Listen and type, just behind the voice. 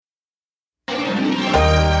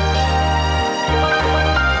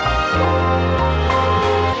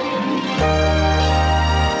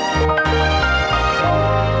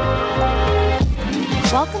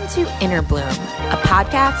to Inner Bloom, a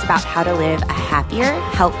podcast about how to live a happier,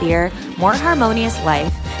 healthier, more harmonious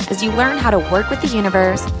life as you learn how to work with the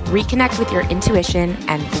universe, reconnect with your intuition,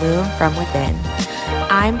 and bloom from within.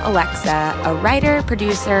 I'm Alexa, a writer,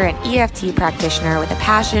 producer, and EFT practitioner with a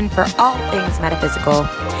passion for all things metaphysical.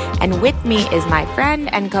 And with me is my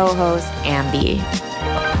friend and co-host, Ambi.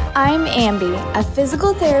 I'm Ambi, a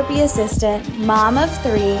physical therapy assistant, mom of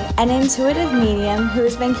 3, an intuitive medium who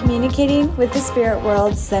has been communicating with the spirit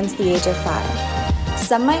world since the age of 5.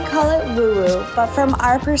 Some might call it woo-woo, but from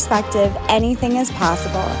our perspective, anything is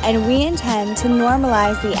possible, and we intend to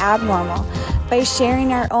normalize the abnormal by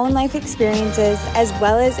sharing our own life experiences as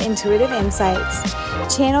well as intuitive insights,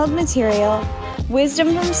 channeled material,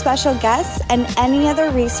 wisdom from special guests, and any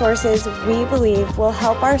other resources we believe will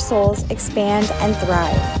help our souls expand and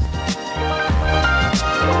thrive.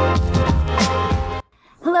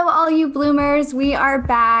 Hello, all you bloomers. We are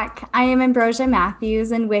back. I am Ambrosia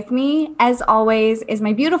Matthews, and with me, as always, is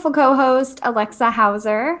my beautiful co-host, Alexa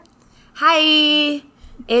Hauser. Hi.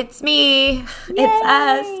 It's me. Yay! It's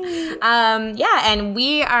us. And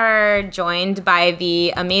we are joined by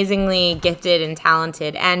the amazingly gifted and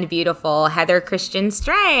talented and beautiful Heather Kristian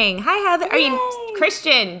Strang. Hi, Heather. Yay!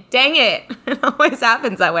 Kristian. Dang it. It always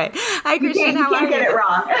happens that way. Hi, Kristian. How are you? You can't get it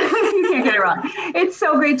wrong. You can't get it wrong. It's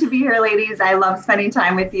so great to be here, ladies. I love spending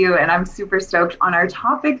time with you, and I'm super stoked on our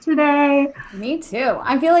topic today. Me too.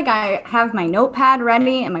 I feel like I have my notepad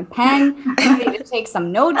ready and my pen. I'm ready to take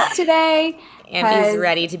some notes today. Ambi's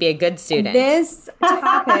ready to be a good student. This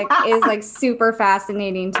topic is like super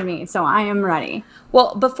fascinating to me, so I am ready.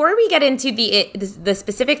 Well, before we get into the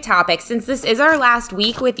specific topic, since this is our last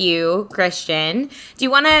week with you, Kristian, do you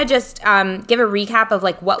want to just give a recap of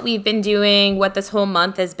like what we've been doing, what this whole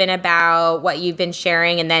month has been about, what you've been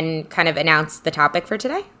sharing, and then kind of announce the topic for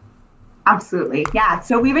today? Absolutely. Yeah.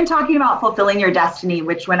 So we've been talking about fulfilling your destiny,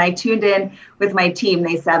 which when I tuned in with my team,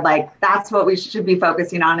 they said like, that's what we should be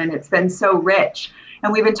focusing on. And it's been so rich.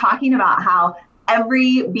 And we've been talking about how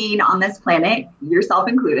every being on this planet, yourself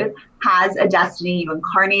included, has a destiny. You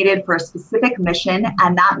incarnated for a specific mission,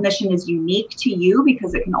 and that mission is unique to you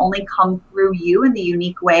because it can only come through you in the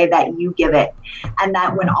unique way that you give it. And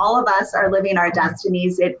that when all of us are living our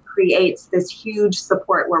destinies, it creates this huge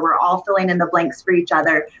support where we're all filling in the blanks for each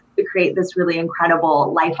other to create this really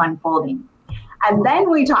incredible life unfolding. And then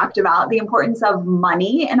we talked about the importance of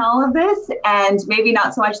money in all of this, and maybe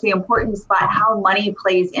not so much the importance, but how money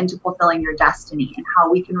plays into fulfilling your destiny and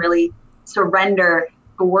how we can really surrender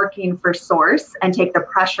to working for source and take the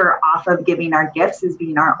pressure off of giving our gifts as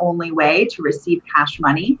being our only way to receive cash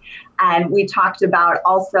money. And we talked about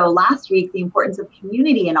also last week the importance of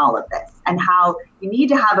community in all of this and how you need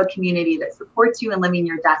to have a community that supports you in living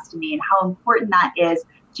your destiny and how important that is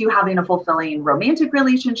to having a fulfilling romantic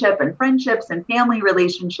relationship and friendships and family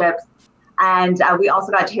relationships. And we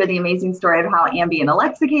also got to hear the amazing story of how Ambi and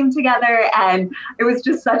Alexa came together. And it was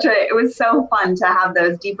just it was so fun to have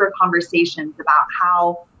those deeper conversations about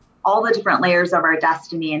how all the different layers of our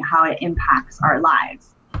destiny and how it impacts our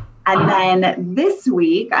lives. And then this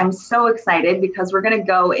week, I'm so excited because we're going to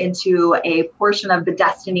go into a portion of the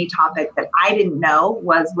destiny topic that I didn't know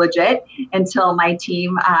was legit until my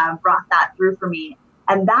team brought that through for me.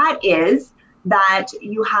 And that is that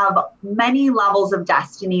you have many levels of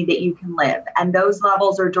destiny that you can live. And those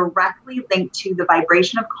levels are directly linked to the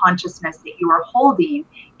vibration of consciousness that you are holding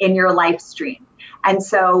in your life stream. And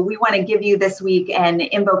so we want to give you this week an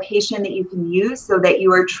invocation that you can use so that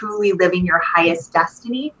you are truly living your highest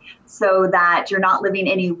destiny, so that you're not living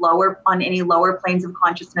on any lower planes of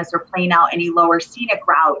consciousness or playing out any lower scenic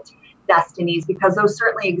route destinies, because those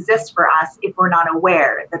certainly exist for us if we're not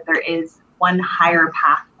aware that there is one higher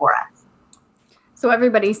path for us. So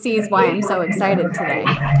everybody sees why I'm so excited today.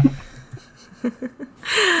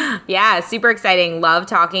 Yeah, super exciting. Love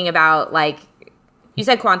talking about, like, you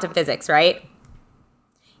said quantum physics, right?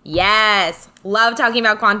 Yes. Love talking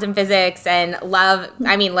about quantum physics and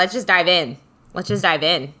let's just dive in.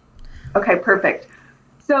 Okay, perfect.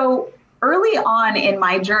 So early on in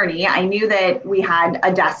my journey, I knew that we had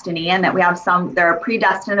a destiny and that there are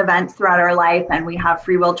predestined events throughout our life and we have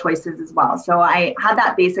free will choices as well. So I had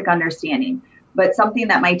that basic understanding. But something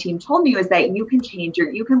that my team told me was that you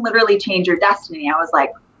can literally change your destiny. I was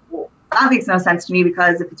like, well, that makes no sense to me,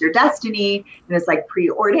 because if it's your destiny and it's like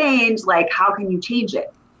preordained, like how can you change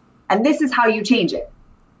it? And this is how you change it.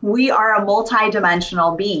 We are a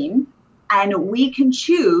multidimensional being, and we can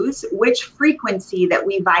choose which frequency that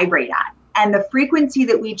we vibrate at. And the frequency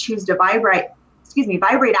that we choose to vibrate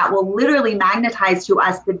at will literally magnetize to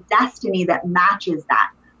us the destiny that matches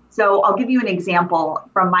that. So I'll give you an example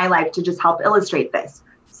from my life to just help illustrate this.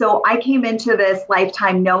 So I came into this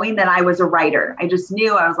lifetime knowing that I was a writer. I just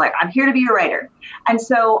knew, I was like, I'm here to be a writer. And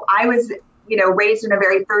so I was, raised in a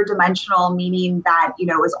very third dimensional, meaning that, it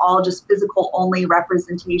was all just physical only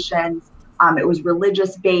representations. It was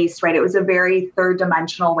religious based, right? It was a very third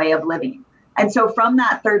dimensional way of living. And so from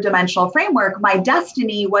that third dimensional framework, my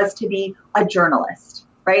destiny was to be a journalist,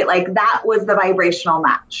 right? Like that was the vibrational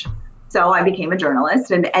match. So I became a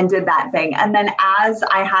journalist and did that thing. And then as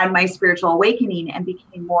I had my spiritual awakening and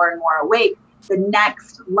became more and more awake, the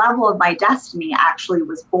next level of my destiny actually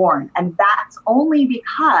was born. And that's only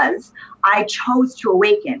because I chose to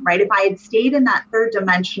awaken, right? If I had stayed in that third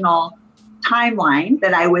dimensional timeline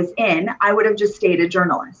that I was in, I would have just stayed a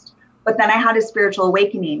journalist. But then I had a spiritual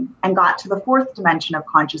awakening and got to the fourth dimension of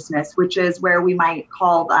consciousness, which is where we might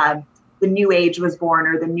call the new age was born,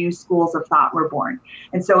 or the new schools of thought were born.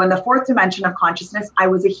 And so in the fourth dimension of consciousness, I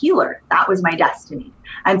was a healer. That was my destiny.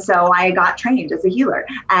 And so I got trained as a healer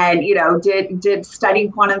and, did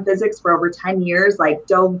studying quantum physics for over 10 years, like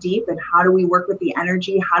dove deep in how do we work with the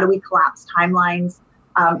energy? How do we collapse timelines?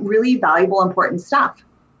 Really valuable, important stuff.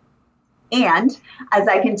 And as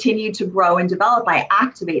I continue to grow and develop, I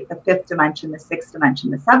activate the fifth dimension, the sixth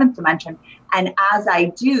dimension, the seventh dimension. And as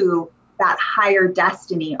I do, that higher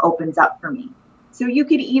destiny opens up for me. So you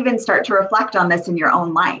could even start to reflect on this in your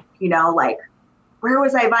own life, like where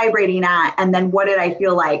was I vibrating at? And then what did I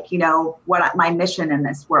feel like, what my mission in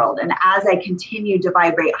this world? And as I continue to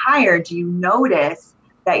vibrate higher, do you notice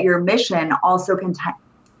that your mission also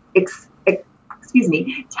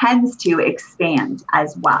tends to expand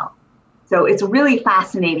as well? So it's really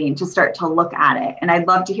fascinating to start to look at it. And I'd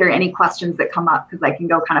love to hear any questions that come up because I can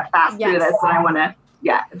go kind of fast through this and I want to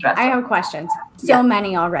address I have questions. So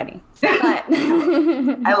many already. But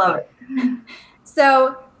I love it.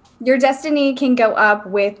 So your destiny can go up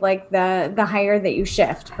with like the higher that you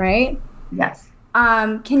shift, right? Yes.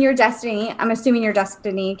 Can your destiny, I'm assuming your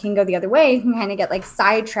destiny can go the other way, you can kind of get like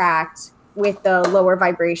sidetracked with the lower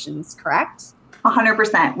vibrations, correct?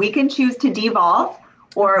 100%. We can choose to devolve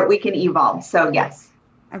or we can evolve. So yes.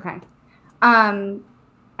 Okay. And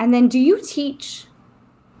then do you teach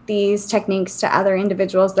these techniques to other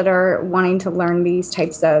individuals that are wanting to learn these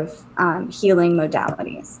types of healing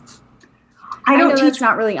modalities? I know that's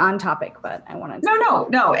not really on topic, but I wanted to.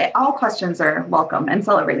 No. All questions are welcome and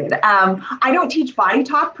celebrated. I don't teach body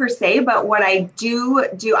talk per se, but what I do,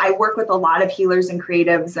 I work with a lot of healers and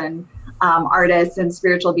creatives and artists and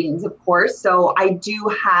spiritual beings, of course. So I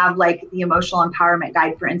do have like the emotional empowerment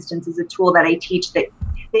guide, for instance, is a tool that I teach that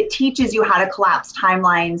teaches you how to collapse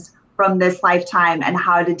timelines from this lifetime and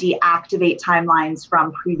how to deactivate timelines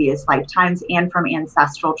from previous lifetimes and from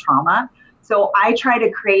ancestral trauma. So I try to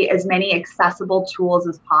create as many accessible tools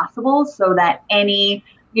as possible so that any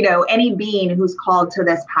being who's called to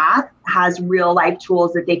this path has real life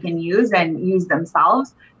tools that they can use and use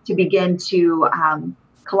themselves to begin to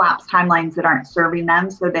collapse timelines that aren't serving them,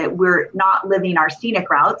 so that we're not living our scenic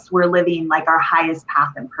routes, we're living like our highest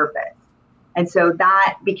path and purpose. And so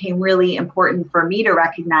that became really important for me to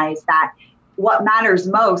recognize that what matters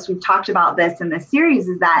most, we've talked about this in this series,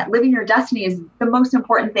 is that living your destiny is the most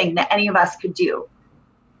important thing that any of us could do.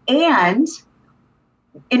 And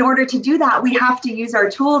in order to do that, we have to use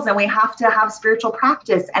our tools, and we have to have spiritual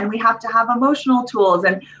practice, and we have to have emotional tools,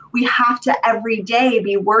 and we have to every day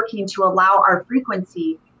be working to allow our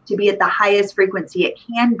frequency to be at the highest frequency it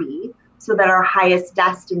can be, so that our highest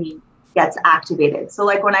destiny gets activated. So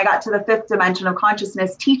like when I got to the fifth dimension of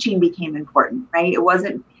consciousness, teaching became important, right? It was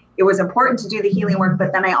important to do the healing work,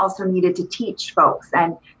 but then I also needed to teach folks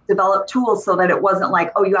and develop tools so that it wasn't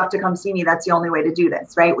like, oh, you have to come see me. That's the only way to do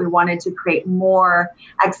this, right? We wanted to create more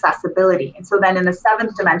accessibility. And so then in the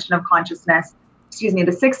sixth dimension of consciousness,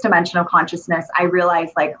 I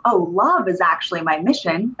realized like, oh, love is actually my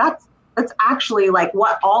mission. That's actually like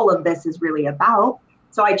what all of this is really about.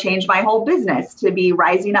 So I changed my whole business to be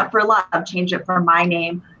Rising Up for Love, changed it from my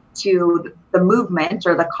name to the movement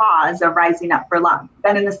or the cause of Rising Up for Love.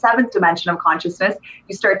 Then in the seventh dimension of consciousness,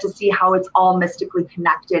 you start to see how it's all mystically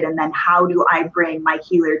connected. And then how do I bring my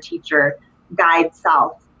healer, teacher, guide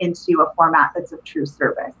self into a format that's of true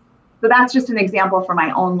service? So that's just an example for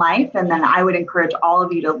my own life. And then I would encourage all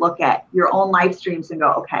of you to look at your own life streams and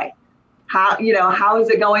go, okay, how is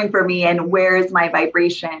it going for me? And where is my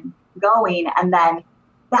vibration going? And then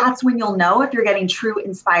that's when you'll know if you're getting true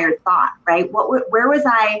inspired thought, right? Where was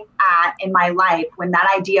I at in my life when that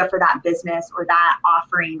idea for that business or that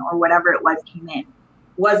offering or whatever it was came in?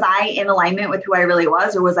 Was I in alignment with who I really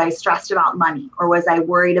was, or was I stressed about money, or was I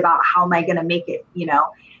worried about how am I going to make it,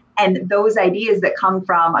 And those ideas that come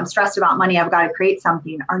from, I'm stressed about money, I've got to create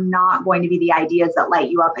something, are not going to be the ideas that light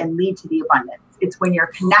you up and lead to the abundance. It's when you're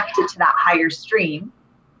connected to that higher stream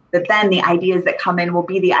that then the ideas that come in will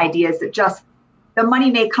be the ideas that just, the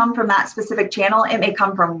money may come from that specific channel. It may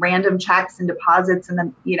come from random checks and deposits and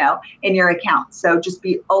then, in your account. So just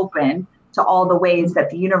be open to all the ways that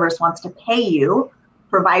the universe wants to pay you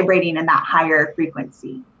for vibrating in that higher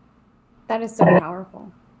frequency. That is so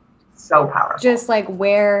powerful. So powerful. Just like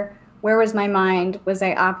where was my mind? Was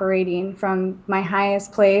I operating from my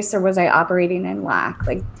highest place, or was I operating in lack?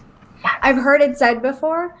 Like, I've heard it said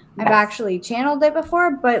before. I've actually channeled it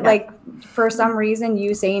before, but like for some reason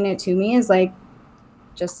you saying it to me is like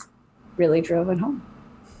just really drove it home.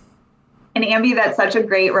 And Ambi, that's such a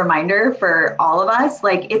great reminder for all of us.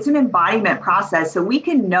 Like, it's an embodiment process. So we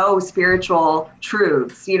can know spiritual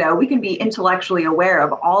truths, we can be intellectually aware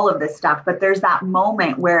of all of this stuff, but there's that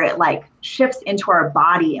moment where it like shifts into our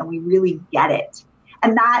body and we really get it.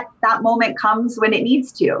 And that moment comes when it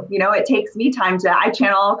needs to. It takes me time I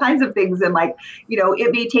channel all kinds of things, and like,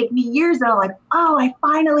 it may take me years, and I'm like, oh, I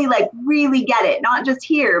finally like really get it. Not just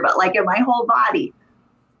here, but like in my whole body.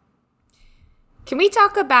 Can we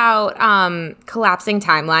talk about collapsing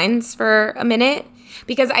timelines for a minute?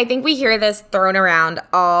 Because I think we hear this thrown around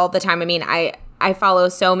all the time. I mean, I follow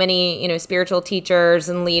so many, spiritual teachers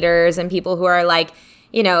and leaders and people who are like,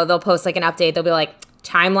 they'll post like an update. They'll be like,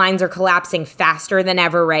 timelines are collapsing faster than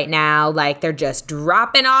ever right now. Like, they're just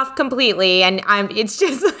dropping off completely. And it's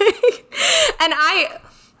just like, and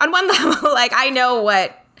on one level, like,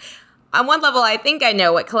 on one level, I think I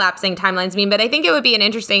know what collapsing timelines mean, but I think it would be an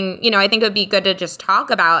interesting, I think it would be good to just talk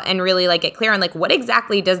about and really like get clear on like, what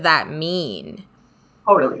exactly does that mean?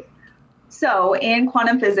 Totally. So in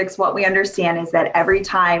quantum physics, what we understand is that every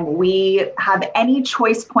time we have any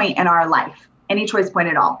choice point in our life, any choice point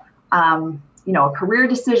at all, a career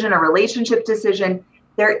decision, a relationship decision,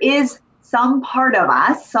 there is some part of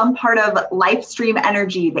us, some part of life stream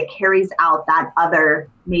energy that carries out that other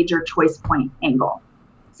major choice point angle.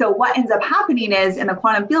 So what ends up happening is in the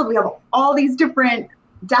quantum field, we have all these different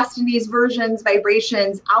destinies, versions,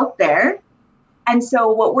 vibrations out there. And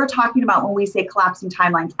so what we're talking about when we say collapsing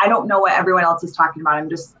timelines, I don't know what everyone else is talking about. I'm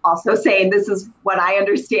just also saying this is what I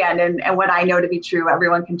understand and what I know to be true.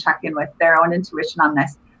 Everyone can check in with their own intuition on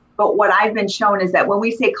this. But what I've been shown is that when we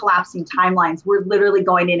say collapsing timelines, we're literally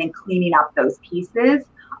going in and cleaning up those pieces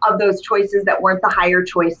of those choices that weren't the higher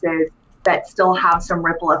choices that still have some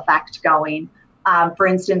ripple effect going. For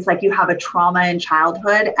instance, like you have a trauma in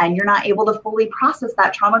childhood and you're not able to fully process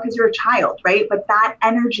that trauma because you're a child, right? But that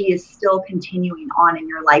energy is still continuing on in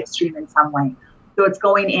your life stream in some way. So it's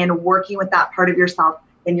going in, working with that part of yourself,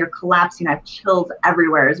 then you're collapsing. I have chills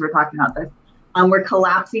everywhere as we're talking about this. We're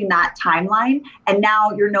collapsing that timeline. And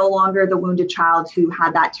now you're no longer the wounded child who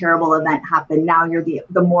had that terrible event happen. Now you're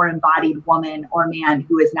the more embodied woman or man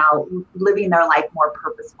who is now living their life more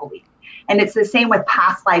purposefully. And it's the same with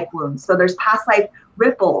past life wounds. So there's past life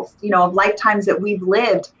ripples, of lifetimes that we've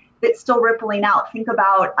lived that's still rippling out. Think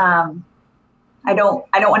about, I don't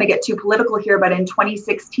want to get too political here, but in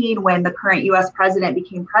 2016, when the current US president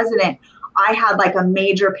became president, I had like a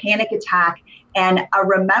major panic attack and a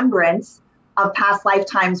remembrance of past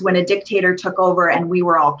lifetimes when a dictator took over and we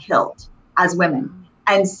were all killed as women.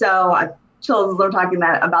 And so chills, we're talking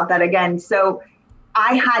about that again. So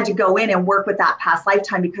I had to go in and work with that past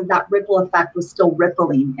lifetime because that ripple effect was still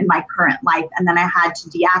rippling in my current life. And then I had to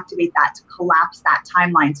deactivate that to collapse that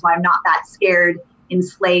timeline. So I'm not that scared,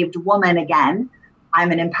 enslaved woman again.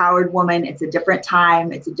 I'm an empowered woman. It's a different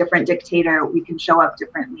time. It's a different dictator. We can show up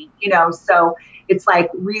differently, so it's like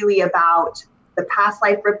really about the past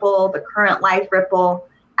life ripple, the current life ripple,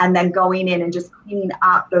 and then going in and just cleaning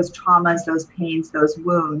up those traumas, those pains, those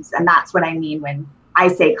wounds. And that's what I mean when I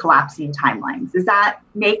say collapsing timelines. Does that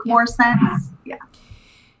make more sense? Yeah.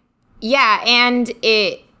 Yeah. And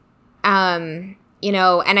it,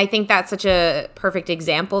 and I think that's such a perfect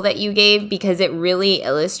example that you gave because it really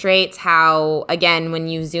illustrates how, again, when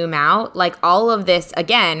you zoom out, like all of this,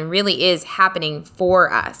 again, really is happening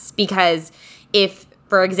for us. Because if,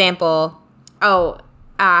 for example,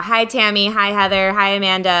 hi, Tammy. Hi, Heather. Hi,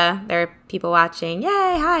 Amanda. There are people watching. Yay.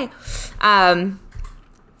 Hi.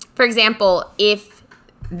 For example, if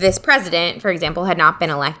this president, for example, had not been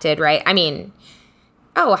elected, right? I mean,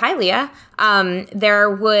 hi, Leah.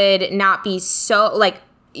 There would not be so, like,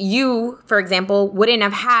 you, for example, wouldn't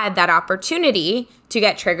have had that opportunity to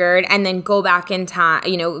get triggered and then go back in time,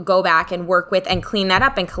 go back and work with and clean that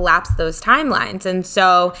up and collapse those timelines. And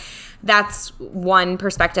so that's one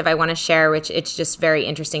perspective I want to share, which it's just very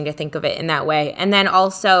interesting to think of it in that way. And then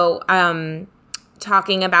also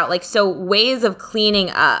talking about ways of cleaning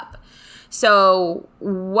up. So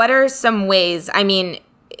what are some ways? I mean,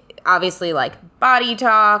 obviously like body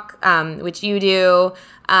talk, which you do,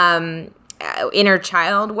 inner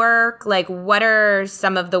child work. Like, what are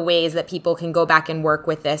some of the ways that people can go back and work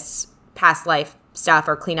with this past life stuff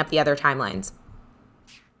or clean up the other timelines?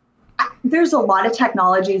 There's a lot of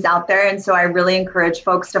technologies out there. And so I really encourage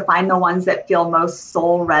folks to find the ones that feel most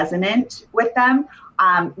soul resonant with them.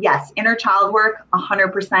 Yes, inner child work,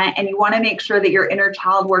 100%. And you want to make sure that your inner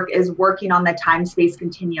child work is working on the time-space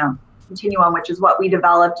continuum, which is what we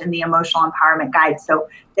developed in the Emotional Empowerment Guide. So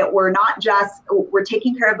that we're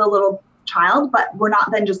taking care of the little child, but we're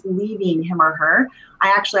not then just leaving him or her.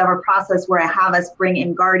 I actually have a process where I have us bring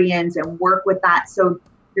in guardians and work with that. So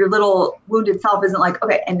your little wounded self isn't like,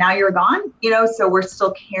 okay, and now you're gone, so we're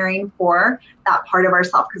still caring for that part of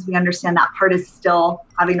ourself because we understand that part is still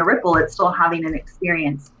having a ripple. It's still having an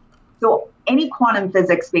experience. So any quantum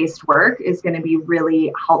physics-based work is going to be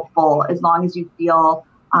really helpful as long as you feel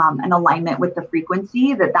an alignment with the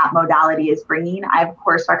frequency that modality is bringing. I, of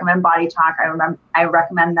course, recommend body talk. I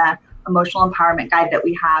recommend the Emotional Empowerment Guide that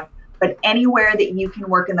we have. But anywhere that you can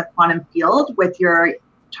work in the quantum field with your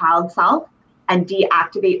child self and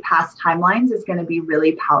deactivate past timelines is going to be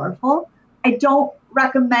really powerful. I don't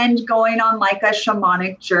recommend going on like a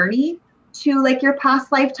shamanic journey to like your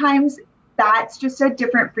past lifetimes. That's just a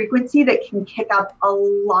different frequency that can kick up a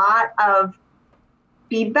lot of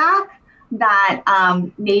feedback that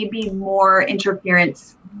may be more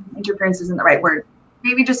interference isn't the right word,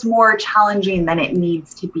 maybe just more challenging than it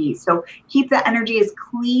needs to be. So keep the energy as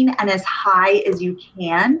clean and as high as you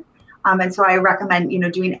can. And so I recommend,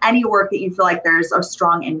 doing any work that you feel like there's a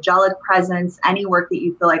strong angelic presence, any work that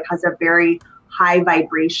you feel like has a very high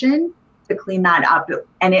vibration to clean that up.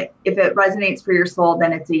 And if it resonates for your soul,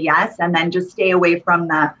 then it's a yes. And then just stay away from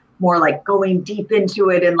the more like going deep into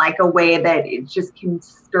it in like a way that it just can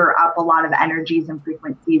stir up a lot of energies and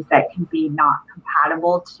frequencies that can be not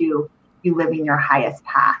compatible to you living your highest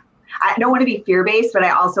path. I don't want to be fear-based, but I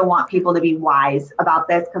also want people to be wise about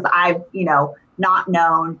this because I've, not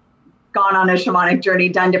known, gone on a shamanic journey,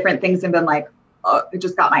 done different things and been like, oh, it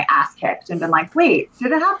just got my ass kicked and been like, wait,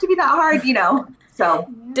 did it have to be that hard? So.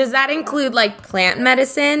 Does that include like plant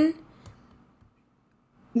medicine?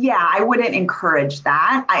 Yeah, I wouldn't encourage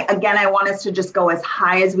that. I want us to just go as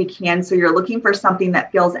high as we can. So you're looking for something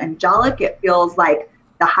that feels angelic. It feels like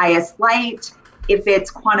the highest light. If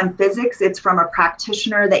it's quantum physics, it's from a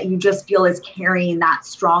practitioner that you just feel is carrying that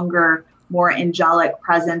stronger, more angelic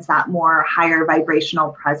presence, that more higher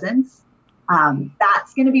vibrational presence.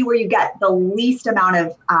 That's going to be where you get the least amount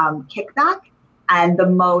of kickback and the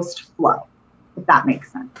most flow, if that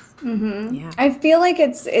makes sense. Mm-hmm. Yeah. I feel like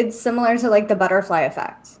it's similar to like the butterfly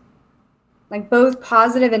effect, like both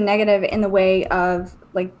positive and negative in the way of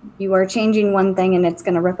like you are changing one thing and it's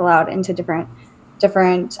going to ripple out into different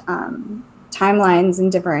timelines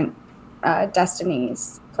and different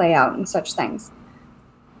destinies play out and such things.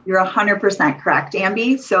 You're 100% correct,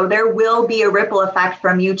 Ambi. So there will be a ripple effect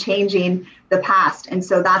from you changing the past. And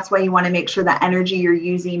so that's why you want to make sure the energy you're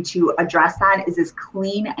using to address that is as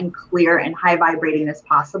clean and clear and high vibrating as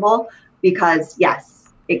possible, because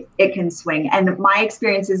yes, it can swing. And my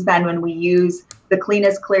experience has been when we use the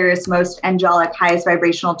cleanest, clearest, most angelic, highest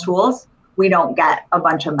vibrational tools, we don't get a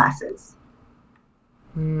bunch of messes,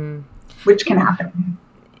 which can happen.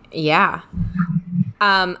 Yeah.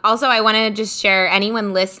 Also, I want to just share,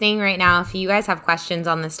 anyone listening right now, if you guys have questions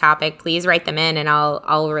on this topic, please write them in and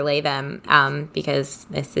I'll relay them because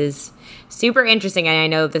this is super interesting. And I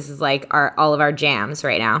know this is like all of our jams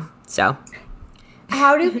right now. So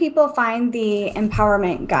how do people find the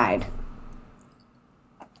empowerment guide?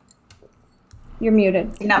 You're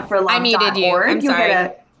muted. Not for I muted you. I'm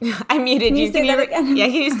sorry. I muted you. Can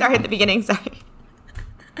you start at the beginning? Sorry.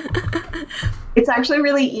 It's actually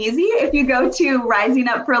really easy. If you go to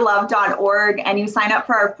risingupforlove.org and you sign up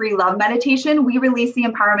for our free love meditation, we release the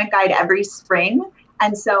empowerment guide every spring.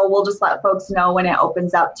 And so we'll just let folks know when it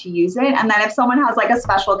opens up to use it. And then if someone has like a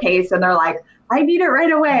special case and they're like, I need it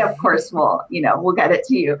right away, of course, we'll get it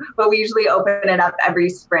to you. But we usually open it up every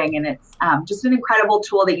spring, and it's just an incredible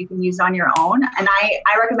tool that you can use on your own. And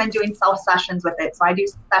I recommend doing self-sessions with it. So I do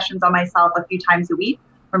sessions on myself a few times a week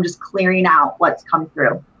from just clearing out what's come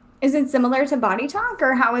through. Is it similar to body talk,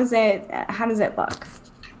 or how does it look?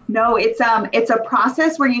 No, it's a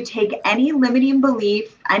process where you take any limiting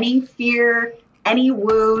belief, any fear, any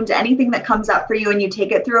wound, anything that comes up for you, and you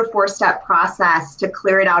take it through a 4-step process to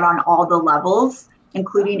clear it out on all the levels,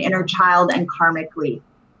 including inner child and karmically.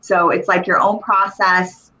 So it's like your own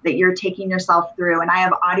process that you're taking yourself through. And I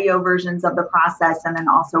have audio versions of the process and then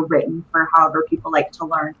also written for however people like to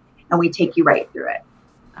learn. And we take you right through it.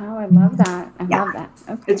 Oh, I love that. I love that.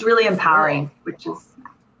 Okay. It's really empowering, which is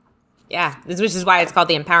Yeah, which is why it's called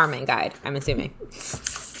the Empowerment Guide, I'm assuming.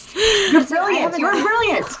 You're brilliant. You're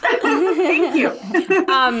brilliant. Thank you.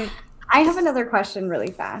 I have another question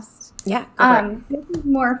really fast. Yeah, go for it. This is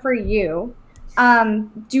more for you.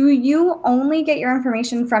 Do you only get your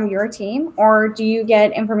information from your team, or do you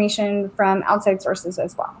get information from outside sources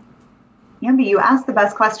as well? Ambi, you asked the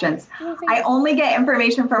best questions. I only get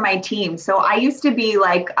information from my team. So I used to be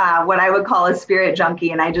like what I would call a spirit junkie,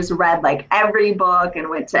 and I just read like every book and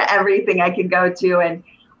went to everything I could go to. And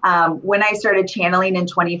when I started channeling in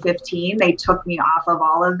 2015, they took me off of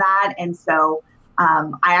all of that. And so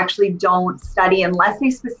I actually don't study unless they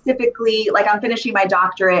specifically, like I'm finishing my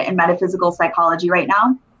doctorate in metaphysical psychology right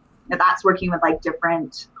now. That's working with like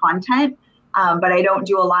different content. But I don't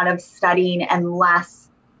do a lot of studying unless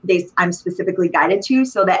I'm specifically guided to,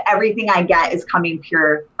 so that everything I get is coming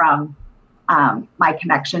pure from my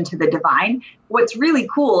connection to the divine. What's really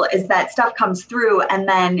cool is that stuff comes through and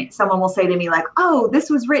then someone will say to me like, oh, this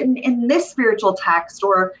was written in this spiritual text,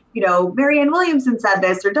 or, Marianne Williamson said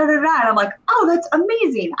this, or da-da-da. And I'm like, oh, that's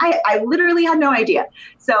amazing. I literally had no idea.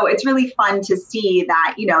 So it's really fun to see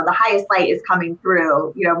that, the highest light is coming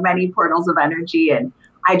through, many portals of energy. And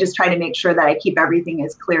I just try to make sure that I keep everything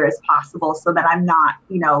as clear as possible so that I'm not,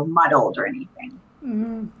 muddled or anything.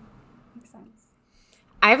 Mm-hmm. Makes sense.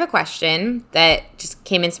 I have a question that just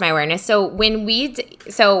came into my awareness. So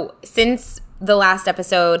since the last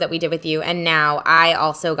episode that we did with you, and now I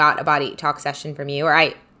also got a body talk session from you,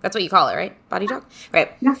 that's what you call it, right? Body talk?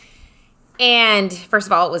 Right. Yeah. And first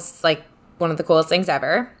of all, it was like one of the coolest things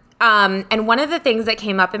ever. And one of the things that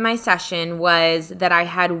came up in my session was that I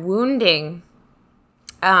had wounding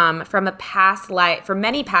from a past life, from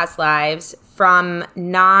many past lives, from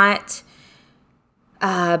not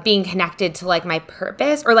being connected to like my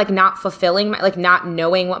purpose, or like not fulfilling like not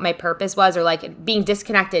knowing what my purpose was, or like being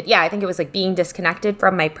disconnected. Yeah, I think it was like being disconnected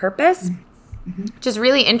from my purpose, which is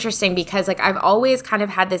really interesting because like I've always kind of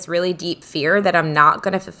had this really deep fear that I'm not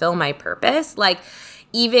going to fulfill my purpose. Like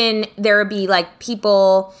even there would be like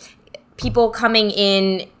people coming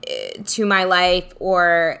in to my life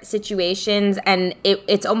or situations, and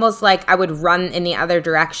it's almost like I would run in the other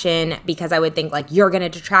direction because I would think like, you're going to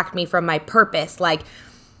detract me from my purpose. Like,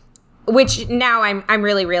 which now I'm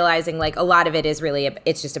really realizing like a lot of it is really,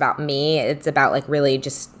 it's just about me. It's about like really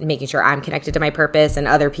just making sure I'm connected to my purpose, and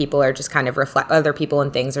other people are just kind of other people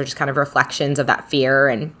and things are just kind of reflections of that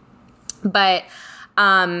fear. But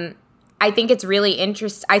I think it's really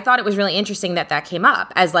interesting. I thought it was really interesting that came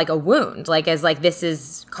up as like a wound, like as like this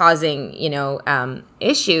is causing,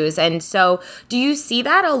 issues. And so do you see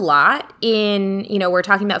that a lot in, we're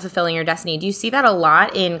talking about fulfilling your destiny. Do you see that a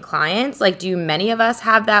lot in clients? Like, do many of us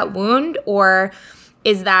have that wound, or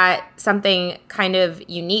is that something kind of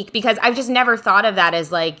unique? Because I've just never thought of that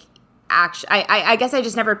as like, I guess I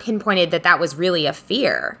just never pinpointed that was really a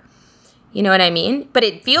fear. You know what I mean? But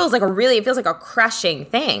it feels like a crushing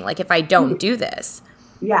thing. Like if I don't do this.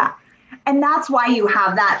 Yeah. And that's why you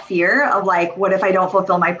have that fear of like, what if I don't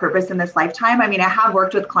fulfill my purpose in this lifetime? I mean, I have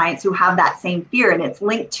worked with clients who have that same fear, and it's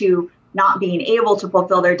linked to not being able to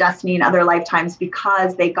fulfill their destiny in other lifetimes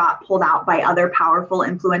because they got pulled out by other powerful,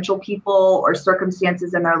 influential people or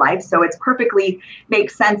circumstances in their life. So it's perfectly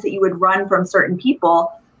makes sense that you would run from certain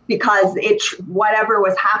people, because whatever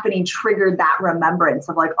was happening triggered that remembrance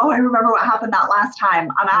of like, oh, I remember what happened that last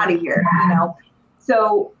time. I'm out of here,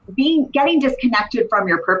 So getting disconnected from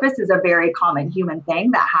your purpose is a very common human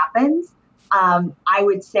thing that happens. I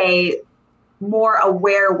would say more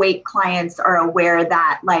aware weight clients are aware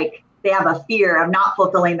that like they have a fear of not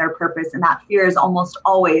fulfilling their purpose, and that fear is almost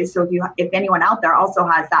always. So if anyone out there also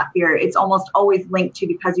has that fear, it's almost always linked to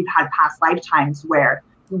because you've had past lifetimes where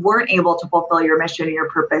you weren't able to fulfill your mission or your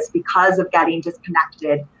purpose because of getting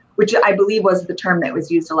disconnected, which I believe was the term that was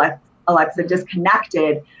used, Alexa,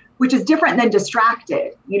 disconnected, which is different than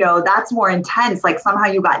distracted. That's more intense. Like somehow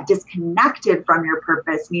you got disconnected from your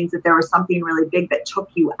purpose means that there was something really big that took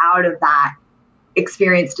you out of that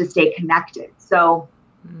experience to stay connected. So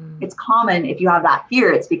it's common if you have that fear,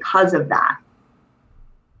 it's because of that.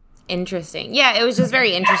 Interesting. Yeah, it was just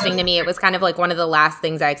very interesting to me. It was kind of like one of the last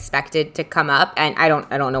things I expected to come up, and I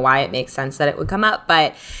don't know why it makes sense that it would come up,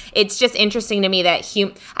 but it's just interesting to me that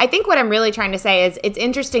I think what I'm really trying to say is it's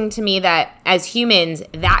interesting to me that as humans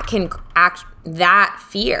that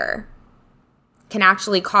fear can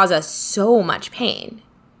actually cause us so much pain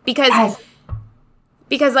because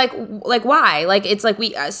like why? Like it's like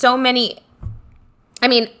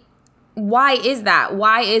why is that?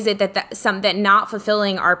 Why is it that not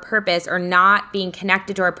fulfilling our purpose or not being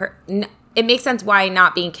connected to it makes sense why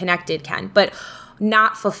not being connected can, but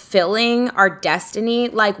not fulfilling our destiny,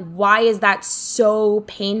 like, why is that so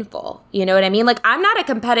painful? You know what I mean? Like, I'm not a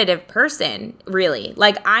competitive person, really.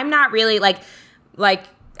 Like, I'm not really like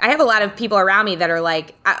I have a lot of people around me that are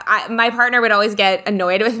like, my partner would always get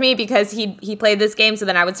annoyed with me because he played this game. So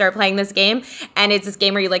then I would start playing this game, and it's this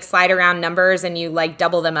game where you like slide around numbers and you like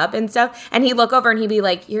double them up and stuff. And he'd look over and he'd be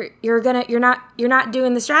like, you're not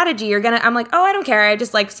doing the strategy. I'm like, oh, I don't care. I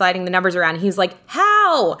just like sliding the numbers around. And he's like,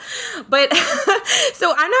 how? But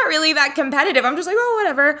so I'm not really that competitive. I'm just like, oh,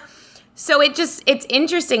 whatever. So it's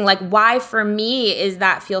interesting. Like, why for me is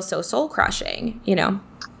that feel so soul crushing, you know?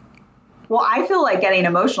 Well, I feel like getting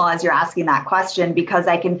emotional as you're asking that question, because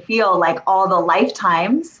I can feel like all the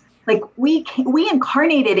lifetimes, like we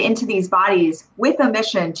incarnated into these bodies with a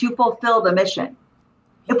mission to fulfill the mission.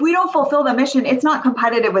 If we don't fulfill the mission, it's not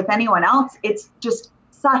competitive with anyone else. It's just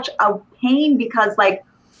such a pain, because like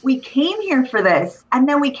we came here for this, and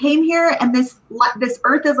then we came here, and this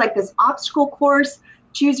earth is like this obstacle course,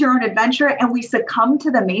 choose your own adventure, and we succumb to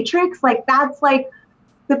the matrix. Like that's like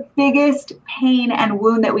the biggest pain and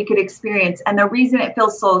wound that we could experience. And the reason it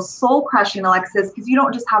feels so soul crushing, Alexis, because you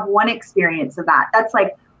don't just have one experience of that. That's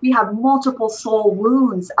like, we have multiple soul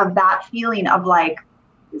wounds of that feeling of like,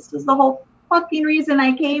 this is the whole fucking reason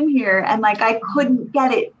I came here. And like, I couldn't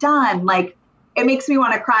get it done. Like, it makes me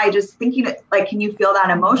want to cry just thinking it, like, can you feel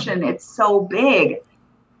that emotion? It's so big.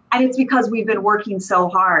 And it's because we've been working so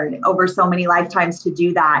hard over so many lifetimes to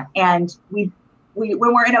do that. And we when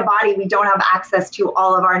we're in a body, we don't have access to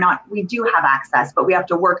all of we do have access, but we have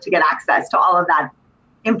to work to get access to all of that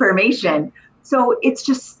information. So it's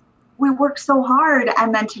just, we work so hard,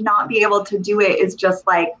 and then to not be able to do it is just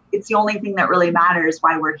like, it's the only thing that really matters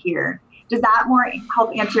why we're here. Does that more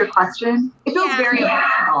help answer your question? It feels very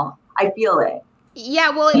emotional. I feel it. Yeah,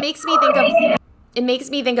 well, it makes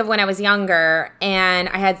me think of when I was younger, and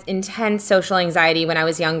I had intense social anxiety when I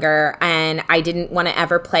was younger, and I didn't want to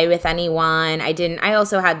ever play with anyone. I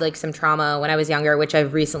also had like some trauma when I was younger, which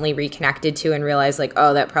I've recently reconnected to and realized like,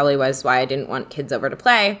 oh, that probably was why I didn't want kids over to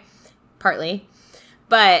play, partly.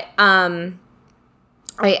 But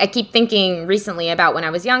I keep thinking recently about when I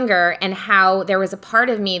was younger and how there was a part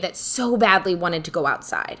of me that so badly wanted to go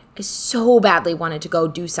outside. I so badly wanted to go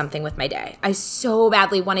do something with my day. I so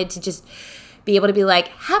badly wanted to just be able to be like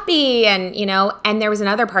happy, and you know, and there was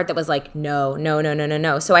another part that was like,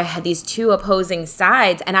 no. So I had these two opposing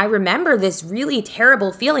sides, and I remember this really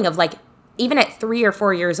terrible feeling of like, even at 3 or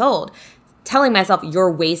 4 years old, telling myself,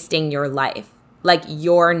 you're wasting your life. Like,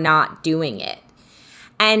 you're not doing it.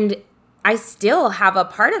 And I still have a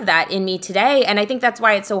part of that in me today. And I think that's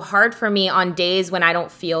why it's so hard for me on days when I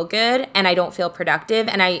don't feel good and I don't feel productive.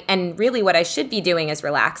 And really what I should be doing is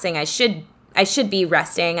relaxing. I should be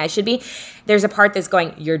resting. There's a part that's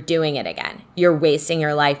going, you're doing it again. You're wasting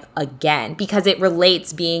your life again, because it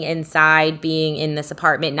relates being inside, being in this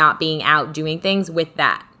apartment, not being out doing things with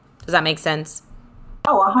that. Does that make sense?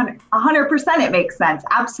 Oh, 100% it makes sense.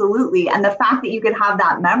 Absolutely. And the fact that you could have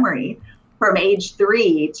that memory from age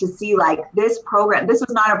 3 to see like this was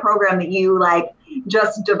not a program that you like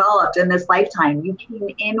just developed in this lifetime. You came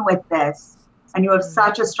in with this, and you have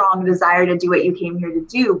such a strong desire to do what you came here to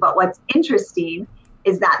do. But what's interesting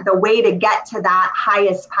is that the way to get to that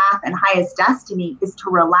highest path and highest destiny is to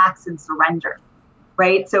relax and surrender,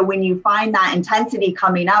 right? So when you find that intensity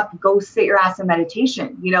coming up, go sit your ass in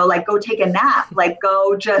meditation, you know, like go take a nap, like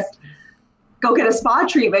go get a spa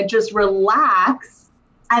treatment, just relax.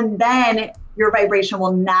 And then your vibration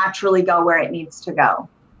will naturally go where it needs to go.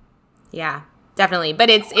 Yeah, definitely. But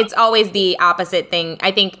it's always the opposite thing.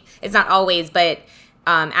 I think it's not always, but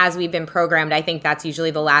as we've been programmed, I think that's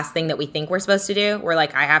usually the last thing that we think we're supposed to do. We're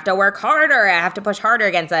like, I have to work harder. I have to push harder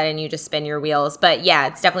against that. And you just spin your wheels. But yeah,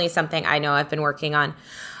 it's definitely something I know I've been working on.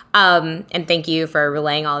 And thank you for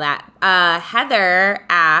relaying all that. Heather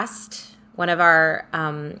asked, one of our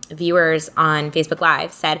viewers on Facebook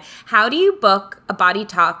Live said, how do you book a body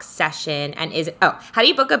talk session, and is it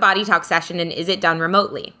done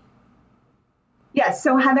remotely? Yes.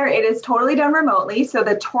 So Heather, it is totally done remotely. So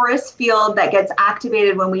the torus field that gets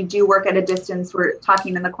activated when we do work at a distance, we're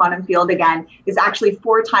talking in the quantum field again, is actually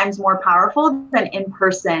 4 times more powerful than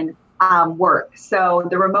in-person work. So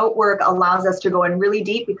the remote work allows us to go in really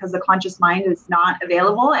deep because the conscious mind is not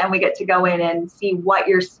available, and we get to go in and see what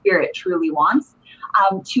your spirit truly wants.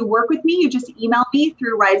 To work with me, you just email me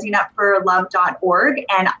through risingupforlove.org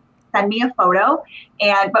and send me a photo.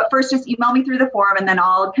 But first just email me through the form, and then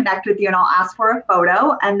I'll connect with you and I'll ask for a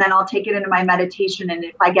photo, and then I'll take it into my meditation. And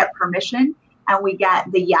if I get permission and we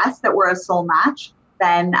get the yes that we're a soul match,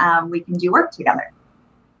 then we can do work together.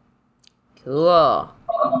 Cool.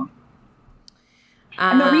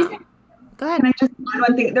 And the reason, Go ahead. Can I just add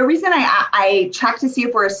one thing? The reason I check to see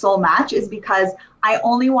if we're a soul match is because I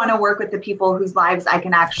only want to work with the people whose lives I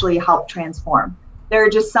can actually help transform. There are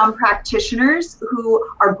just some practitioners who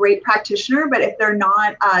are great practitioner, but if they're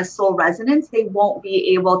not soul resonance, they won't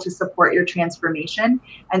be able to support your transformation.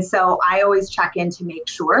 And so I always check in to make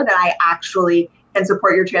sure that I actually can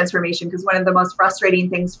support your transformation, because one of the most frustrating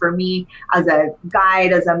things for me as a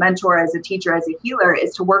guide, as a mentor, as a teacher, as a healer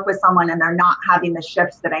is to work with someone and they're not having the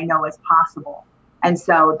shifts that I know is possible. And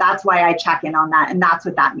so that's why I check in on that. And that's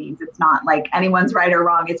what that means. It's not like anyone's right or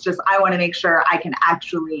wrong. It's just, I want to make sure I can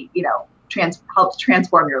actually, help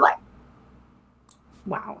transform your life.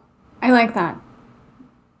 Wow. I like that.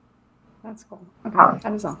 That's cool. Okay.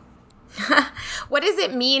 That is all. What does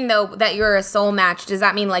it mean, though, that you're a soul match? Does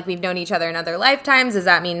that mean like we've known each other in other lifetimes? Does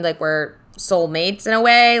that mean like we're soulmates in a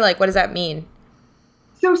way? Like, what does that mean?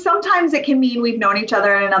 So sometimes it can mean we've known each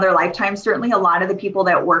other in another lifetime. Certainly a lot of the people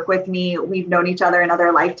that work with me, we've known each other in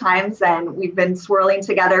other lifetimes, and we've been swirling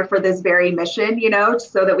together for this very mission,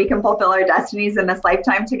 so that we can fulfill our destinies in this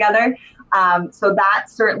lifetime together. So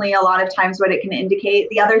that's certainly a lot of times what it can indicate.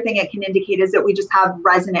 The other thing it can indicate is that we just have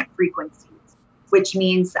resonant frequencies, which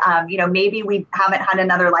means, maybe we haven't had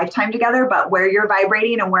another lifetime together, but where you're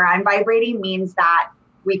vibrating and where I'm vibrating means that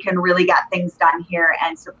we can really get things done here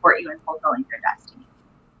and support you in fulfilling your destiny.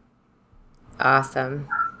 Awesome.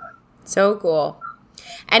 So cool.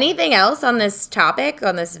 Anything else on this topic,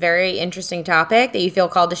 on this very interesting topic that you feel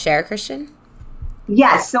called to share, Kristian?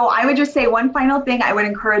 Yes. So I would just say one final thing. I would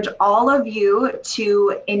encourage all of you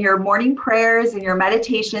to, in your morning prayers, in your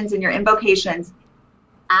meditations, in your invocations,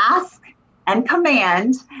 ask and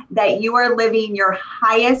command that you are living your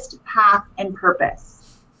highest path and purpose.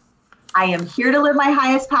 I am here to live my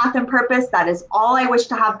highest path and purpose. That is all I wish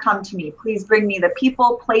to have come to me. Please bring me the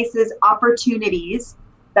people, places, opportunities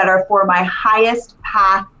that are for my highest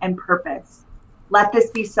path and purpose. Let this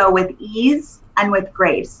be so with ease and with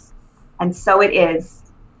grace. And so it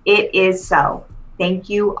is. It is so. Thank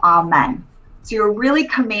you. Amen. So you're really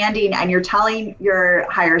commanding and you're telling your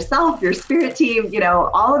higher self, your spirit team,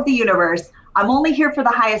 all of the universe, I'm only here for the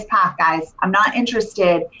highest path, guys. I'm not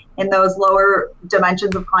interested in those lower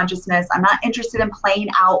dimensions of consciousness. I'm not interested in playing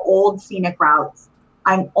out old scenic routes.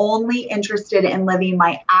 I'm only interested in living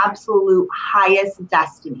my absolute highest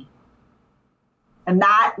destiny. And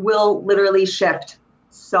that will literally shift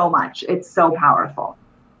so much. It's so powerful.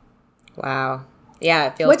 Wow. Yeah,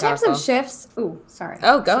 it feels What powerful. types of shifts? Ooh, sorry.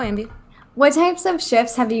 Oh, go, Ambi. What types of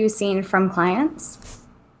shifts have you seen from clients?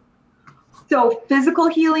 So physical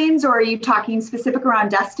healings, or are you talking specific around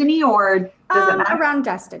destiny, or does it matter? Around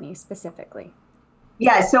destiny specifically.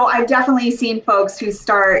 Yeah, so I've definitely seen folks who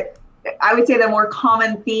start, I would say the more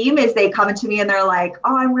common theme is they come to me and they're like,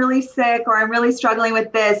 oh, I'm really sick, or I'm really struggling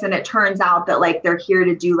with this. And it turns out that like they're here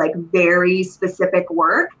to do like very specific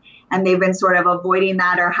work, and they've been sort of avoiding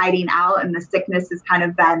that or hiding out. And the sickness has kind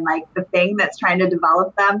of been like the thing that's trying to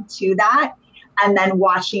develop them to that. And then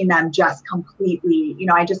watching them just completely,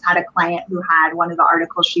 I just had a client who had one of the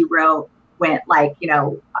articles she wrote went like,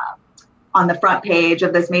 on the front page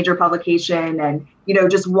of this major publication, and,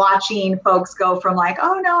 just watching folks go from like,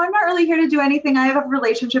 oh no, I'm not really here to do anything. I have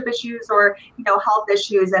relationship issues or, health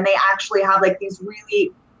issues. And they actually have like these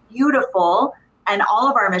really beautiful, and all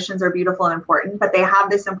of our missions are beautiful and important, but they have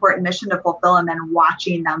this important mission to fulfill, and then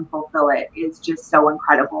watching them fulfill it is just so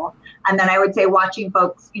incredible. And then I would say watching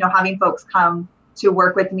folks, having folks come to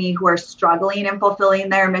work with me who are struggling in fulfilling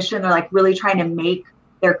their mission. They're like really trying to make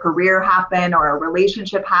their career happen or a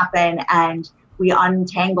relationship happen. And we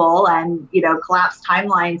untangle and, collapse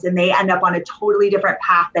timelines, and they end up on a totally different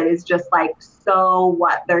path that is just like, so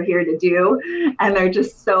what they're here to do. And they're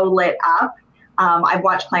just so lit up. I've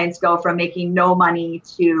watched clients go from making no money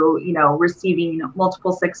to, receiving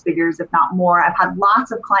multiple six figures, if not more. I've had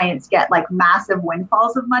lots of clients get like massive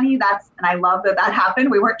windfalls of money. And I love that happened.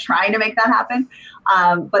 We weren't trying to make that happen.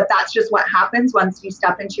 But that's just what happens once you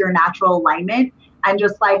step into your natural alignment and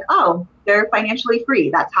just like, oh, they're financially free.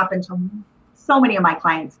 That's happened to so many of my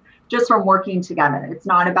clients just from working together. It's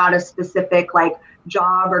not about a specific like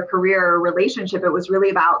job or career or relationship. It was really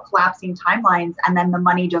about collapsing timelines. And then the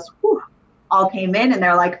money just, all came in, and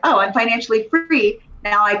they're like, oh, I'm financially free.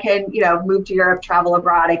 Now I can, move to Europe, travel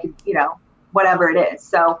abroad. I could, whatever it is.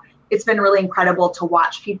 So it's been really incredible to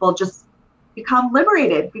watch people just become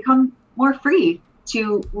liberated, become more free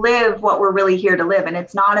to live what we're really here to live. And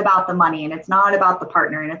it's not about the money, and it's not about the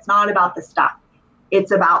partner, and it's not about the stuff.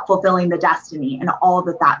 It's about fulfilling the destiny and all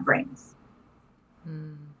that brings.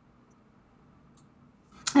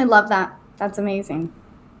 I love that. That's amazing.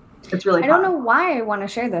 It's really I don't know why I want to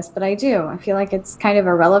share this, but I do. I feel like it's kind of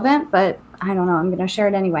irrelevant, but I don't know. I'm going to share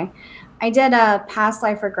it anyway. I did a past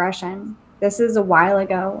life regression. This is a while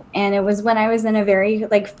ago, and it was when I was in a very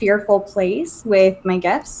fearful place with my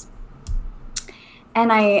gifts.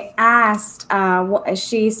 And I asked,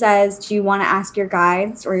 she says, do you want to ask your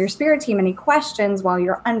guides or your spirit team any questions while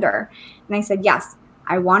you're under? And I said, yes,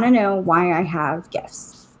 I want to know why I have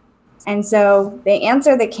gifts. And so the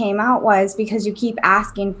answer that came out was because you keep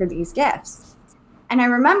asking for these gifts. And I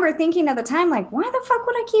remember thinking at the time, why the fuck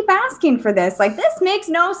would I keep asking for this? This makes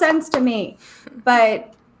no sense to me.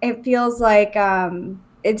 But it feels like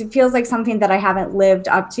something that I haven't lived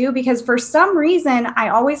up to, because for some reason I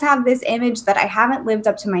always have this image that I haven't lived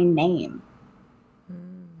up to my name.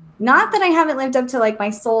 Not that I haven't lived up to my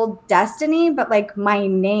soul destiny, but my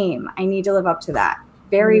name. I need to live up to that.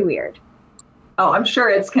 Very weird. Oh, I'm sure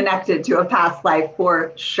it's connected to a past life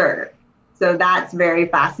for sure. So that's very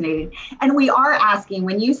fascinating. And we are asking,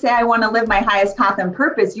 when you say I want to live my highest path and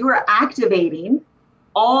purpose, you are activating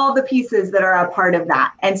all the pieces that are a part of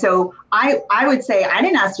that. And so I would say, I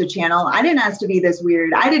didn't ask to channel. I didn't ask to be this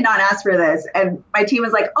weird. I did not ask for this. And my team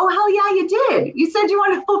was like, oh, hell yeah, you did. You said you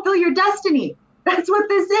want to fulfill your destiny. That's what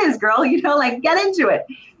this is, girl. Get into it.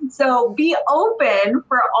 So be open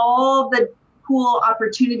for all the cool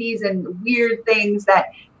opportunities and weird things that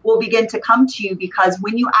will begin to come to you, because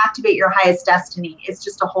when you activate your highest destiny, it's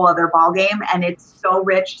just a whole other ballgame. And it's so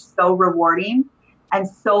rich, so rewarding, and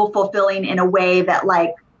so fulfilling in a way that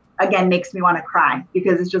again, makes me want to cry,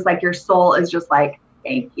 because it's just your soul is just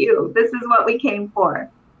thank you. This is what we came for.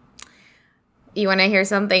 You want to hear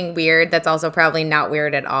something weird that's also probably not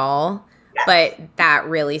weird at all, yes, but that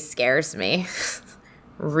really scares me.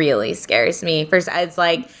 Really scares me. First, it's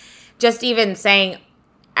just even saying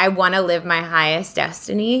I want to live my highest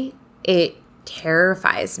destiny, it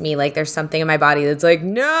terrifies me. There's something in my body that's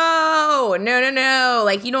no.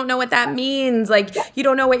 You don't know what that means. You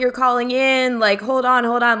don't know what you're calling in. Hold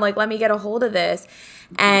on. Let me get a hold of this.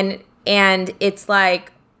 And it's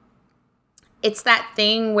it's that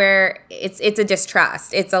thing where it's a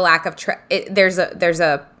distrust. It's a lack of trust. There's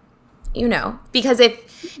a because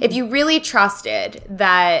if you really trusted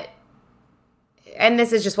that, and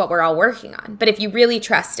this is just what we're all working on, but if you really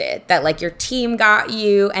trusted that your team got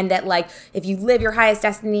you, and that if you live your highest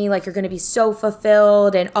destiny, you're going to be so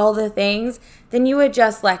fulfilled and all the things, then you would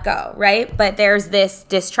just let go, right? But there's this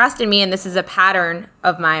distrust in me, and this is a pattern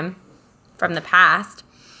of mine from the past.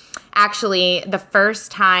 Actually, the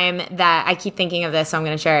first time that I keep thinking of this, so I'm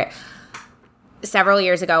going to share it. Several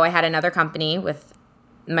years ago, I had another company with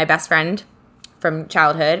my best friend from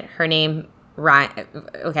childhood. Her name, Ryan.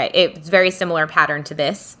 Okay, it's very similar pattern to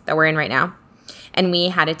this that we're in right now. And we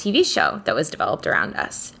had a TV show that was developed around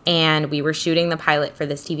us. And we were shooting the pilot for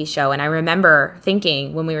this TV show. And I remember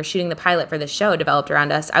thinking, when we were shooting the pilot for this show developed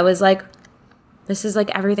around us, I was like, this is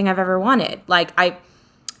everything I've ever wanted.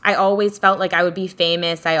 I always felt like I would be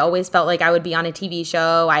famous. I always felt like I would be on a TV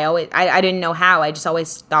show. I didn't know how. I just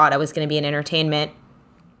always thought I was going to be in entertainment.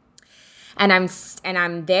 And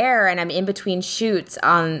I'm there, and I'm in between shoots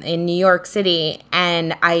in New York City.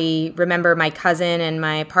 And I remember my cousin and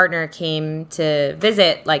my partner came to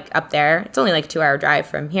visit up there. It's only a 2-hour drive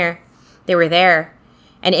from here. They were there.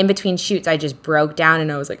 And in between shoots, I just broke down,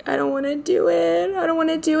 and I was like, I don't want to do it. I don't want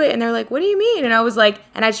to do it. And they're like, what do you mean? And I was like,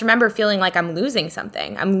 and I just remember feeling like I'm losing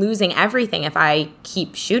something. I'm losing everything if I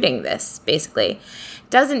keep shooting this, basically.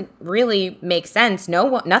 Doesn't really make sense.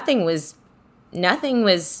 Nothing was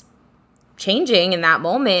changing in that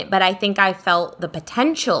moment, but I think I felt the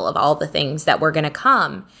potential of all the things that were going to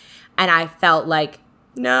come. And I felt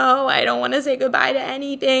no, I don't want to say goodbye to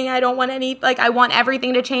anything. I don't want I want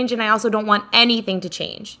everything to change, and I also don't want anything to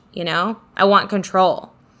change, I want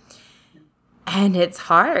control. And it's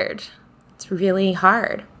hard. It's really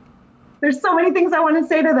hard. There's so many things I want to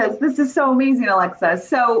say to this. This is so amazing, Alexa.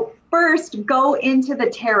 So first, go into the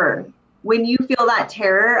terror. When you feel that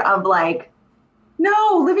terror of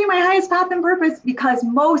no, living my highest path and purpose, because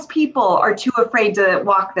most people are too afraid to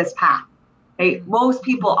walk this path. Right? Most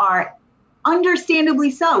people are,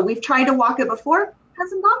 understandably so. We've tried to walk it before,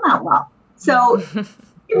 hasn't gone that well. So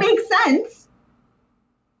it makes sense.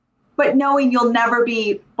 But knowing you'll never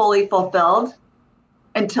be fully fulfilled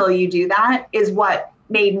until you do that is what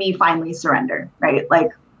made me finally surrender, right?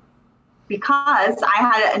 Because I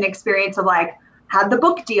had an experience of had the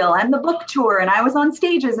book deal and the book tour, and I was on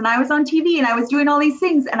stages and I was on TV and I was doing all these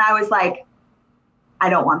things. And I was like, I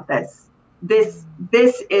don't want this. This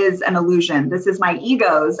is an illusion. This is my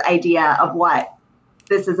ego's idea of what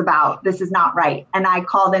this is about. This is not right. And I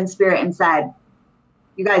called in spirit and said,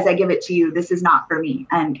 you guys, I give it to you. This is not for me.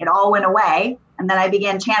 And it all went away. And then I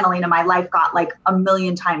began channeling and my life got like a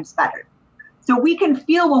million times better. So we can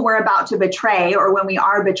feel when we're about to betray or when we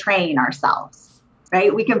are betraying ourselves,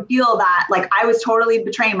 right? We can feel that like I was totally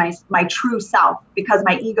betraying my true self because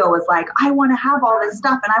my ego was like, I want to have all this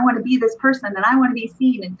stuff and I want to be this person and I want to be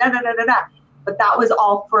seen and da, da, da, da, da. But that was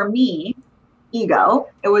all for me, ego.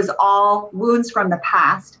 It was all wounds from the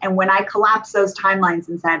past. And when I collapsed those timelines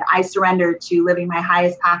and said, I surrender to living my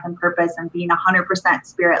highest path and purpose and being 100%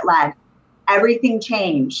 spirit led, everything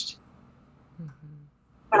changed.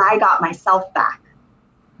 But I got myself back.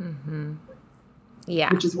 Mm-hmm.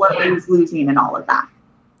 Yeah. Which is what I was losing and all of that.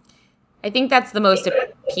 I think that's the most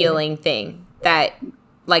appealing thing, that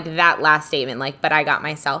like that last statement, like, but I got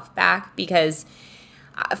myself back, because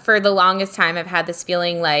for the longest time I've had this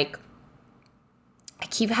feeling like, I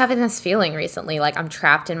keep having this feeling recently, like I'm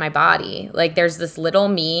trapped in my body. Like there's this little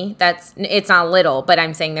me it's not little, but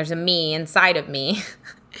I'm saying there's a me inside of me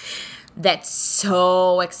that's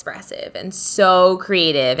so expressive and so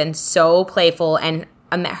creative and so playful, and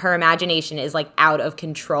her imagination is like out of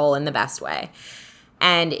control in the best way.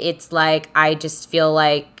 And it's like, I just feel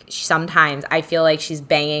like sometimes I feel like she's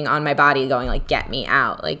banging on my body going like, get me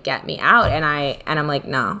out, like get me out. And I'm like,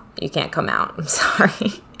 no, you can't come out. I'm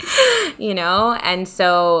sorry. You know? And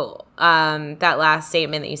so that last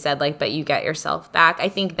statement that you said, like, but you get yourself back, I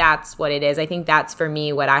think that's what it is. I think that's for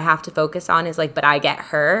me what I have to focus on is like, but I get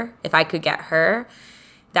her. If I could get her,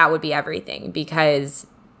 that would be everything, because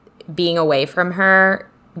being away from her,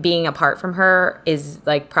 being apart from her is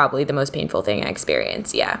like probably the most painful thing I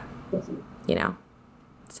experience. Yeah. You know?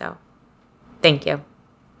 So thank you.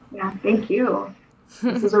 Yeah, thank you.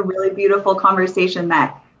 This is a really beautiful conversation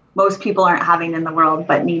that most people aren't having in the world,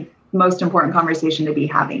 but need most important conversation to be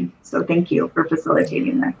having. So thank you for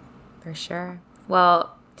facilitating this. For sure.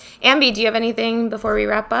 Well, Ambi, do you have anything before we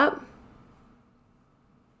wrap up?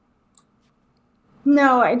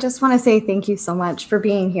 No, I just want to say thank you so much for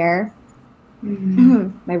being here.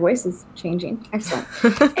 Mm-hmm. My voice is changing. Excellent.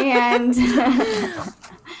 And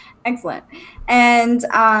excellent. And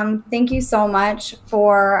thank you so much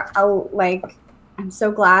for I'm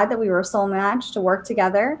so glad that we were soul matched to work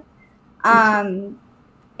together.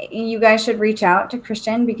 You guys should reach out to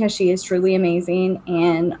Kristian because she is truly amazing.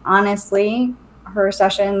 And honestly, her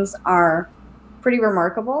sessions are pretty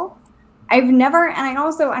remarkable. I've never, and I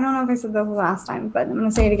don't know if I said this last time, but I'm going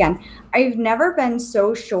to say it again. I've never been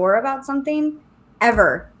so sure about something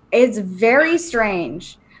ever. It's very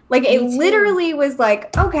strange. Like it literally was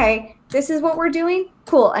like, okay, this is what we're doing.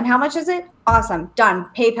 Cool. And how much is it? Awesome. Done.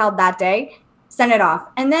 PayPal that day. Send it off.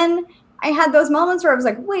 And then I had those moments where I was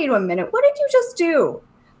like, wait a minute. What did you just do?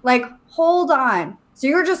 Like, hold on. So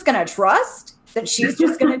you're just going to trust that she's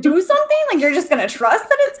just going to do something? Like you're just going to trust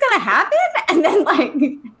that it's going to happen? And then like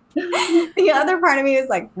the other part of me was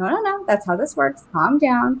like, no, that's how this works. Calm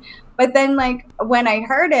down. But then like when I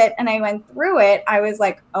heard it and I went through it, I was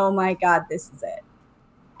like, oh my God, this is it.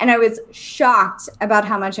 And I was shocked about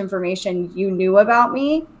how much information you knew about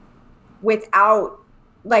me without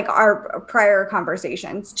like our prior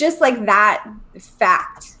conversations. Just like that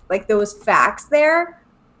fact, like those facts there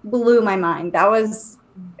blew my mind. It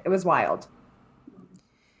was wild.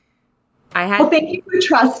 Well, thank you for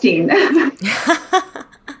trusting.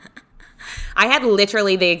 I had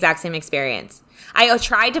literally the exact same experience. I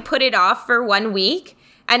tried to put it off for 1 week,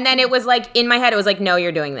 and then it was like in my head, it was like, no,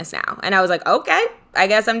 you're doing this now. And I was like, okay, I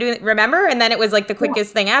guess I'm doing it. Remember? And then it was like the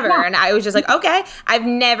quickest thing ever. Yeah. And I was just like, okay, I've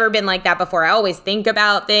never been like that before. I always think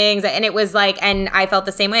about things. And it was like, and I felt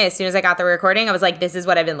the same way. As soon as I got the recording, I was like, this is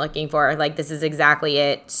what I've been looking for. Like, this is exactly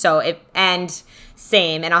it. And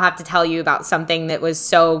same. And I'll have to tell you about something that was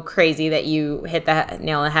so crazy that you hit the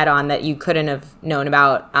nail on the head on that you couldn't have known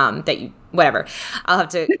about, whatever. I'll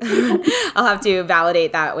have to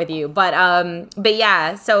validate that with you. But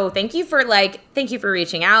yeah, so thank you for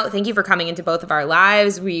reaching out. Thank you for coming into both of our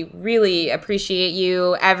lives. We really appreciate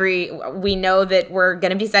you. We know that we're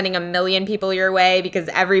going to be sending 1 million people your way because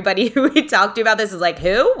everybody who we talked to about this is like,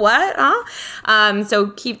 who, what, huh?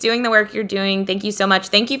 So keep doing the work you're doing. Thank you so much.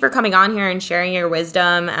 Thank you for coming on here and sharing your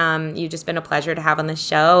wisdom. You've just been a pleasure to have on the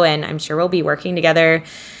show, and I'm sure we'll be working together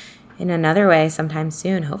in another way sometime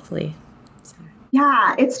soon, hopefully.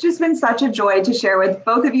 Yeah, it's just been such a joy to share with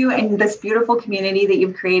both of you and this beautiful community that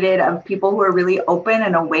you've created of people who are really open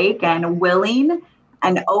and awake and willing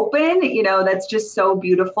and open. That's just so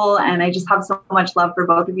beautiful. And I just have so much love for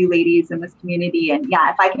both of you ladies in this community. And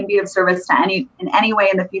yeah, if I can be of service to in any way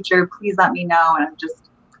in the future, please let me know. And I'm just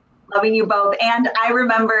Loving you both. And I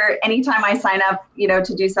remember anytime I sign up,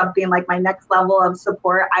 to do something like my next level of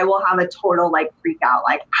support, I will have a total freak out,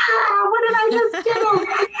 what did I just do?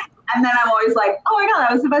 And then I'm always like, oh my God,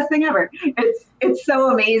 that was the best thing ever. It's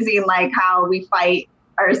so amazing, how we fight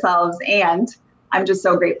ourselves. And I'm just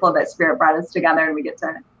so grateful that Spirit brought us together and we get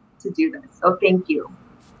to do this. So thank you.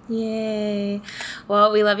 Yay.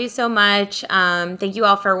 Well, we love you so much. Thank you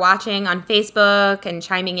all for watching on Facebook and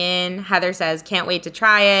chiming in. Heather says, can't wait to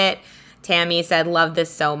try it. Tammy said, love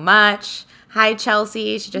this so much. Hi,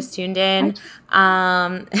 Chelsea. She just tuned in.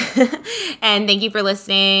 And thank you for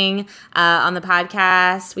listening on the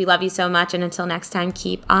podcast. We love you so much. And until next time,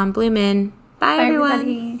 keep on blooming. Bye, everyone.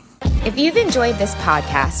 Everybody. If you've enjoyed this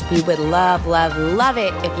podcast, we would love, love, love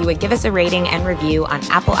it if you would give us a rating and review on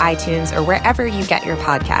Apple iTunes or wherever you get your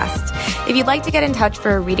podcast. If you'd like to get in touch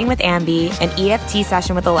for a reading with Ambi, an EFT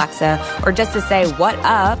session with Alexa, or just to say what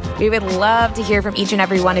up, we would love to hear from each and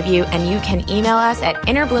every one of you, and you can email us at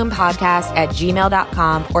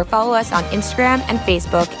innerbloom.podcast@gmail.com or follow us on Instagram and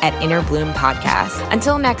Facebook at Innerbloom Podcast.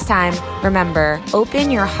 Until next time, remember,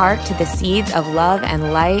 open your heart to the seeds of love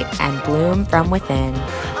and light and bloom from within.